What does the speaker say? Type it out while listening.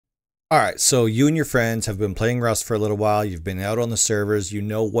All right, so you and your friends have been playing Rust for a little while. You've been out on the servers. You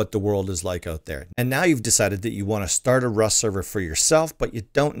know what the world is like out there. And now you've decided that you want to start a Rust server for yourself, but you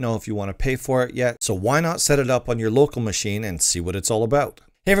don't know if you want to pay for it yet. So why not set it up on your local machine and see what it's all about?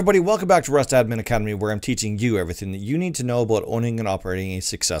 Hey everybody, welcome back to Rust Admin Academy, where I'm teaching you everything that you need to know about owning and operating a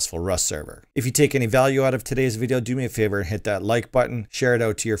successful Rust server. If you take any value out of today's video, do me a favor and hit that like button, share it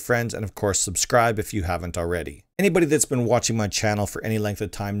out to your friends, and of course subscribe if you haven't already. Anybody that's been watching my channel for any length of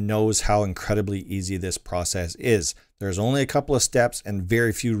time knows how incredibly easy this process is. There's only a couple of steps and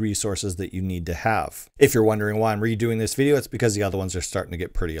very few resources that you need to have. If you're wondering why I'm redoing this video, it's because the other ones are starting to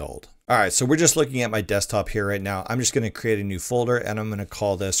get pretty old. All right, so we're just looking at my desktop here right now. I'm just going to create a new folder and I'm going to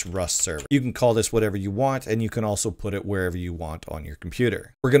call this Rust server. You can call this whatever you want, and you can also put it wherever you want on your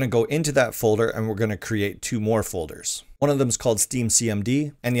computer. We're going to go into that folder and we're going to create two more folders. One of them is called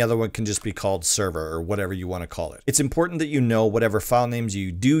steamcmd and the other one can just be called server or whatever you want to call it. It's important that you know whatever file names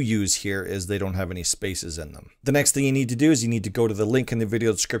you do use here is they don't have any spaces in them. The next thing you need to do is you need to go to the link in the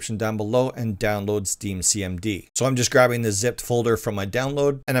video description down below and download steamcmd. So I'm just grabbing the zipped folder from my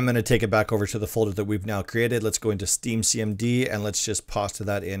download and I'm going to take it back over to the folder that we've now created. Let's go into steamcmd and let's just pasta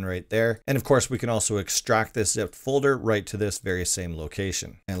that in right there. And of course we can also extract this zipped folder right to this very same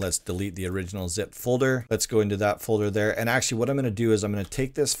location. And let's delete the original zipped folder. Let's go into that folder there. And actually what I'm going to do is I'm going to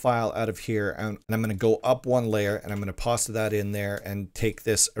take this file out of here and I'm going to go up one layer and I'm going to pasta that in there and take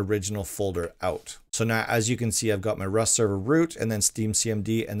this original folder out. So now, as you can see, I've got my Rust server root and then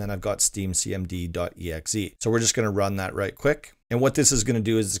steamcmd, and then I've got steamcmd.exe. So we're just going to run that right quick. And what this is going to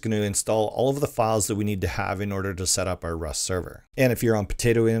do is it's going to install all of the files that we need to have in order to set up our Rust server. And if you're on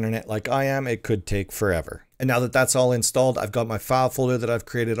potato internet like I am, it could take forever. And now that that's all installed, I've got my file folder that I've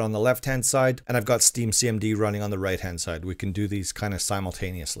created on the left-hand side, and I've got steamcmd running on the right-hand side. We can do these kind of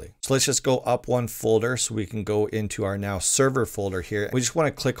simultaneously. So let's just go up one folder so we can go into our now server folder here. We just want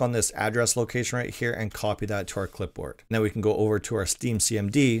to click on this address location right here and copy that to our clipboard. Now we can go over to our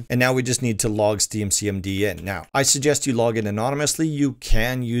steamcmd, and now we just need to log steamcmd in. Now, I suggest you log in anonymously. You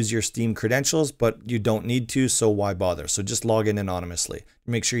can use your Steam credentials, but you don't need to, so why bother? So just log in anonymously.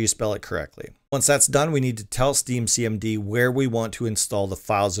 Make sure you spell it correctly. Once that's done, we need to tell steamcmd where we want to install the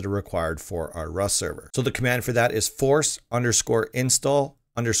files that are required for our Rust server. So the command for that is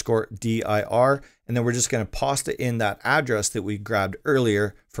force_install_dir, and then we're just going to pasta in that address that we grabbed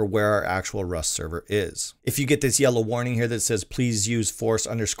earlier for where our actual Rust server is. If you get this yellow warning here that says please use force_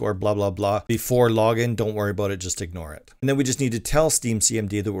 blah blah blah before login, don't worry about it, just ignore it. And then we just need to tell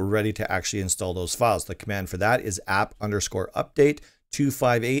steamcmd that we're ready to actually install those files. The command for that is app_update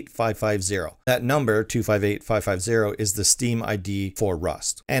 258550. That number 258550 is the Steam ID for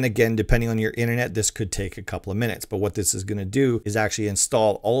Rust. And again, depending on your internet, this could take a couple of minutes, but what this is going to do is actually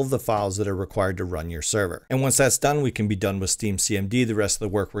install all of the files that are required to run your server. And once that's done, we can be done with steamcmd. The rest of the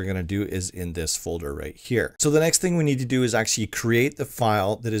work we're going to do is in this folder right here. So the next thing we need to do is actually create the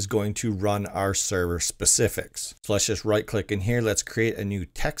file that is going to run our server specifics. So let's just right click in here. Let's create a new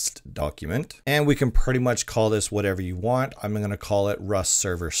text document, and we can pretty much call this whatever you want. I'm going to call it Rust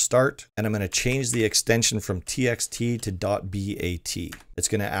server start, and I'm going to change the extension from txt to .bat. It's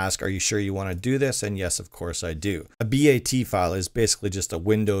going to ask, are you sure you want to do this? And yes, of course I do. A BAT file is basically just a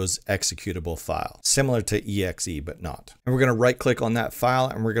Windows executable file, similar to exe, but not. And we're going to right click on that file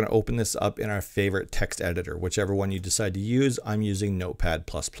and we're going to open this up in our favorite text editor, whichever one you decide to use. I'm using Notepad++.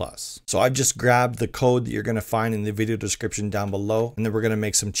 So I've just grabbed the code that you're going to find in the video description down below, and then we're going to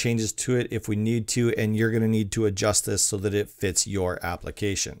make some changes to it if we need to, and you're going to need to adjust this so that it fits your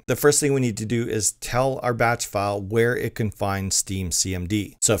application. The first thing we need to do is tell our batch file where it can find steamcmd.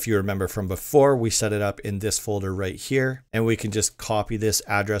 So if you remember from before, we set it up in this folder right here, and we can just copy this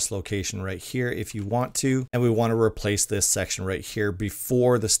address location right here if you want to, and we want to replace this section right here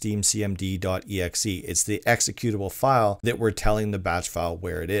before the steamcmd.exe. It's the executable file that we're telling the batch file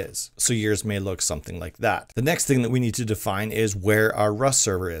where it is. So yours may look something like that. The next thing that we need to define is where our Rust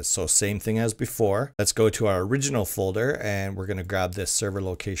server is. So same thing as before. Let's go to our original folder and we're going to grab this server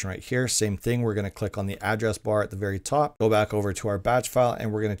location right here. Same thing. We're going to click on the address bar at the very top, go back over to our batch file,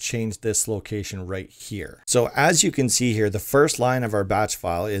 and we're going to change this location right here. So as you can see here, the first line of our batch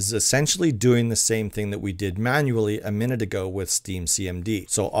file is essentially doing the same thing that we did manually a minute ago with steamcmd.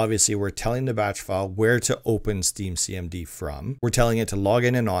 So obviously we're telling the batch file where to open steamcmd from. We're telling it to log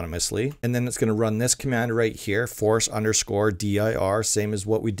in anonymously, and then it's going to run this command right here, force_dir, same as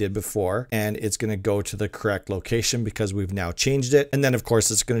what we did before, and it's going to go to the correct location because we've now changed it. And then of course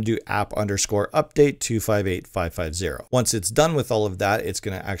it's going to do app_update 258550. Once it's done with all of that, it's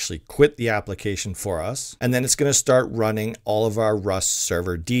going to actually quit the application for us, and then it's going to start running all of our Rust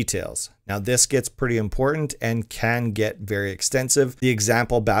server details. Now this gets pretty important and can get very extensive. The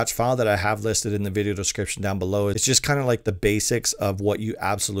example batch file that I have listed in the video description down below is just kind of like the basics of what you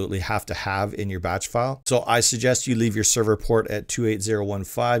absolutely have to have in your batch file. So I suggest you leave your server port at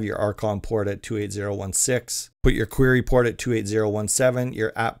 28015, your Archon port at 28016. Put your query port at 28017,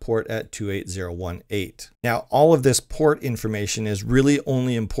 your app port at 28018. Now, all of this port information is really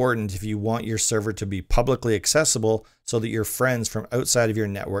only important if you want your server to be publicly accessible so that your friends from outside of your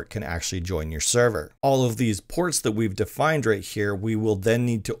network can actually join your server. All of these ports that we've defined right here, we will then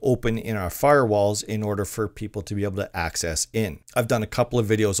need to open in our firewalls in order for people to be able to access in. I've done a couple of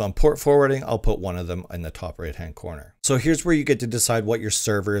videos on port forwarding. I'll put one of them in the top right-hand corner. So here's where you get to decide what your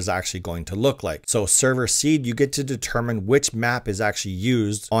server is actually going to look like. So server seed, you get to determine which map is actually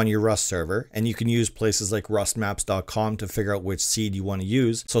used on your Rust server. And you can use places like rustmaps.com to figure out which seed you want to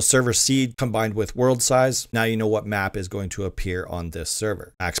use. So server seed combined with world size, now you know what map is going to appear on this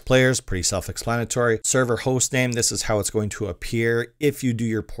server. Max players, pretty self-explanatory. Server host name, this is how it's going to appear if you do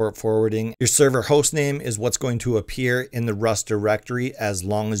your port forwarding. Your server host name is what's going to appear in the Rust directory as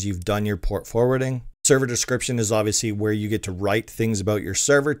long as you've done your port forwarding. Server description is obviously where you get to write things about your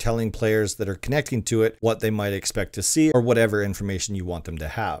server, telling players that are connecting to it what they might expect to see or whatever information you want them to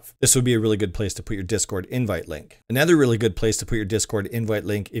have. This would be a really good place to put your Discord invite link. Another really good place to put your Discord invite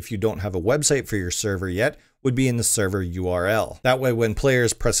link if you don't have a website for your server yet would be in the server URL. That way, when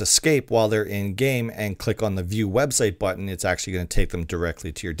players press escape while they're in game and click on the view website button, it's actually going to take them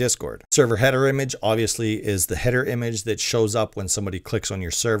directly to your Discord. Server header image obviously is the header image that shows up when somebody clicks on your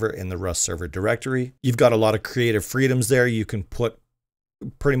server in the Rust server directory. You've got a lot of creative freedoms there. You can put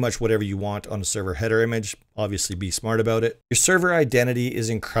pretty much whatever you want on a server header image. Obviously be smart about it. Your server identity is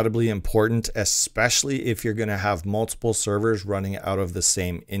incredibly important, especially if you're going to have multiple servers running out of the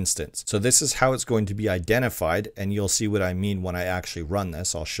same instance. So this is how it's going to be identified, and you'll see what I mean when I actually run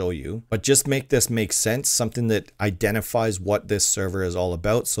this. I'll show you, but just make this make sense, something that identifies what this server is all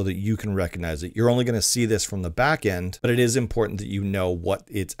about so that you can recognize it. You're only going to see this from the back end, but it is important that you know what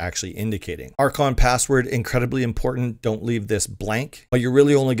it's actually indicating. Archon password, incredibly important. Don't leave this blank, but you're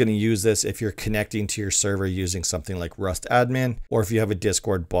really only going to use this if you're connecting to your server using something like Rust admin, or if you have a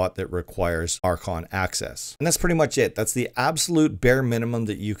Discord bot that requires Archon access. And that's pretty much it. That's the absolute bare minimum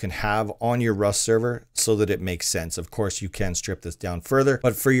that you can have on your Rust server so that it makes sense. Of course, you can strip this down further,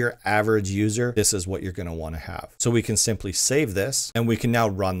 but for your average user, this is what you're going to want to have. So we can simply save this and we can now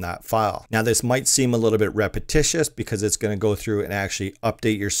run that file. Now this might seem a little bit repetitious because it's going to go through and actually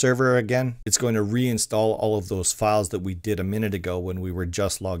update your server again. It's going to reinstall all of those files that we did a minute ago when we were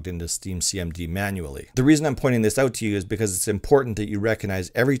just logged into steamcmd manually. The reason I'm pointing this out to you is because it's important that you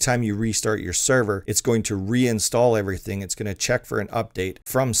recognize every time you restart your server, it's going to reinstall everything. It's going to check for an update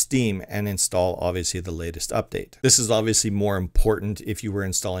from Steam and install obviously the latest update. This is obviously more important if you were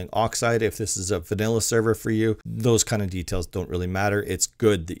installing Oxide. If this is a vanilla server for you, those kind of details don't really matter. It's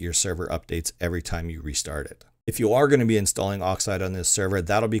good that your server updates every time you restart it. If you are going to be installing Oxide on this server,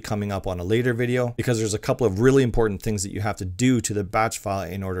 that'll be coming up on a later video because there's a couple of really important things that you have to do to the batch file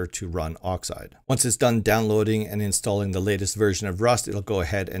in order to run Oxide. Once it's done downloading and installing the latest version of Rust, it'll go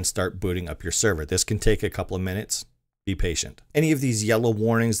ahead and start booting up your server. This can take a couple of minutes. Be patient. Any of these yellow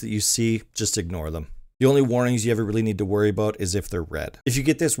warnings that you see, just ignore them. The only warnings you ever really need to worry about is if they're red. If you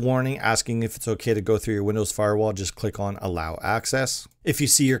get this warning asking if it's okay to go through your Windows firewall, just click on Allow Access. If you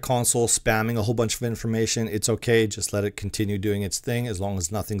see your console spamming a whole bunch of information, it's okay. Just let it continue doing its thing. As long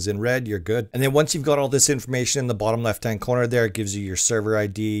as nothing's in red, you're good. And then once you've got all this information in the bottom left-hand corner there, it gives you your server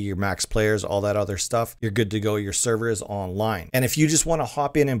ID, your max players, all that other stuff. You're good to go. Your server is online. And if you just want to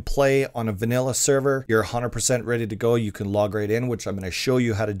hop in and play on a vanilla server, you're 100% ready to go. You can log right in, which I'm going to show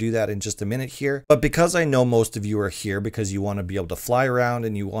you how to do that in just a minute here. But because I know most of you are here because you want to be able to fly around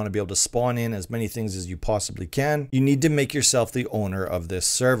and you want to be able to spawn in as many things as you possibly can, you need to make yourself the owner of this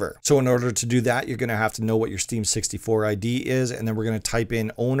server. So in order to do that, you're going to have to know what your Steam64 ID is, and then we're going to type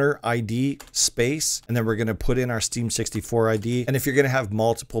in owner ID space, and then we're going to put in our Steam64 ID. And if you're going to have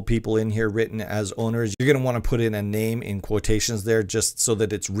multiple people in here written as owners, you're going to want to put in a name in quotations there just so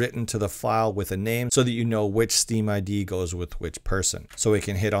that it's written to the file with a name so that you know which Steam ID goes with which person. So we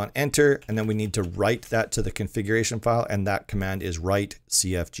can hit on enter, and then we need to write that to the configuration file, and that command is write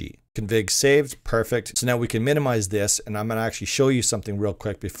CFG. Config saved, perfect. So now we can minimize this, and I'm going to actually show you something real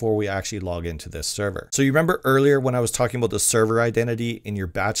quick before we actually log into this server. So you remember earlier when I was talking about the server identity in your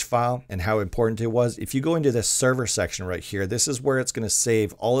batch file and how important it was? If you go into this server section right here, this is where it's going to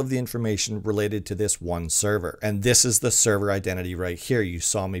save all of the information related to this one server. And this is the server identity right here. You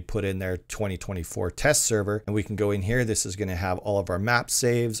saw me put in there 2024 test server, and we can go in here. This is going to have all of our map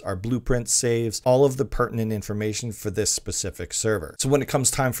saves, our blueprint saves, all of the pertinent information for this specific server. So when it comes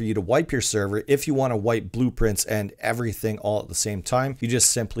time for you to to wipe your server, if you want to wipe blueprints and everything all at the same time, you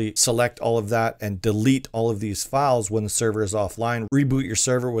just simply select all of that and delete all of these files when the server is offline. Reboot your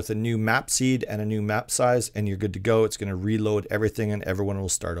server with a new map seed and a new map size, and you're good to go. It's going to reload everything and everyone will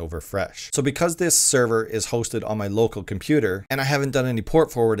start over fresh. So because this server is hosted on my local computer and I haven't done any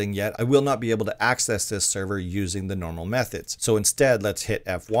port forwarding yet, I will not be able to access this server using the normal methods. So instead, let's hit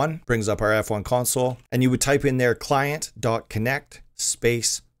F1, brings up our F1 console, and you would type in there client.connect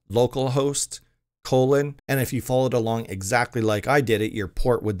space localhost colon, and if you followed along exactly like I did it, your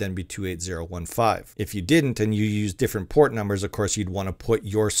port would then be 28015. If you didn't and you use different port numbers, of course, you'd want to put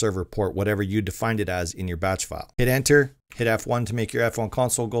your server port, whatever you defined it as, in your batch file. Hit enter. Hit F1 to make your F1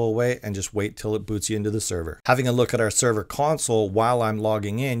 console go away and just wait till it boots you into the server. Having a look at our server console while I'm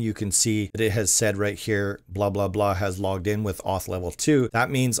logging in, you can see that it has said right here, blah, blah, blah, has logged in with auth level 2. That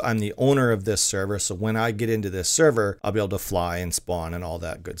means I'm the owner of this server. So when I get into this server, I'll be able to fly and spawn and all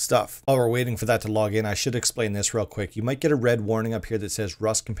that good stuff. While we're waiting for that to log in, I should explain this real quick. You might get a red warning up here that says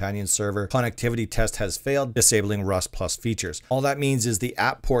Rust companion server connectivity test has failed, disabling Rust plus features. All that means is the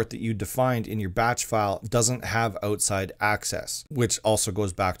app port that you defined in your batch file doesn't have outside access, which also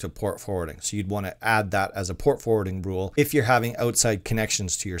goes back to port forwarding. So you'd want to add that as a port forwarding rule if you're having outside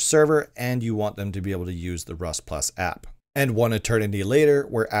connections to your server and you want them to be able to use the Rust Plus app. And one eternity later,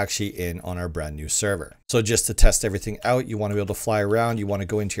 we're actually in on our brand new server. So just to test everything out, you want to be able to fly around. You want to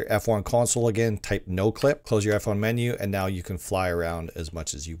go into your F1 console again, type no clip, close your F1 menu, and now you can fly around as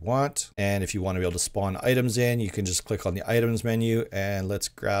much as you want. And if you want to be able to spawn items in, you can just click on the items menu and let's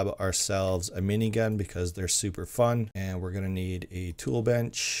grab ourselves a minigun because they're super fun. And we're going to need a tool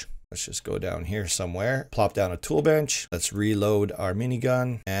bench. Let's just go down here somewhere, plop down a tool bench. Let's reload our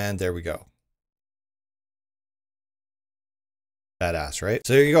minigun and there we go. Badass, right?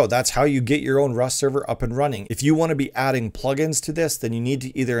 So there you go. That's how you get your own Rust server up and running. If you want to be adding plugins to this, then you need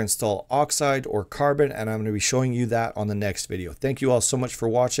to either install Oxide or Carbon, and I'm going to be showing you that on the next video. Thank you all so much for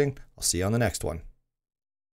watching. I'll see you on the next one.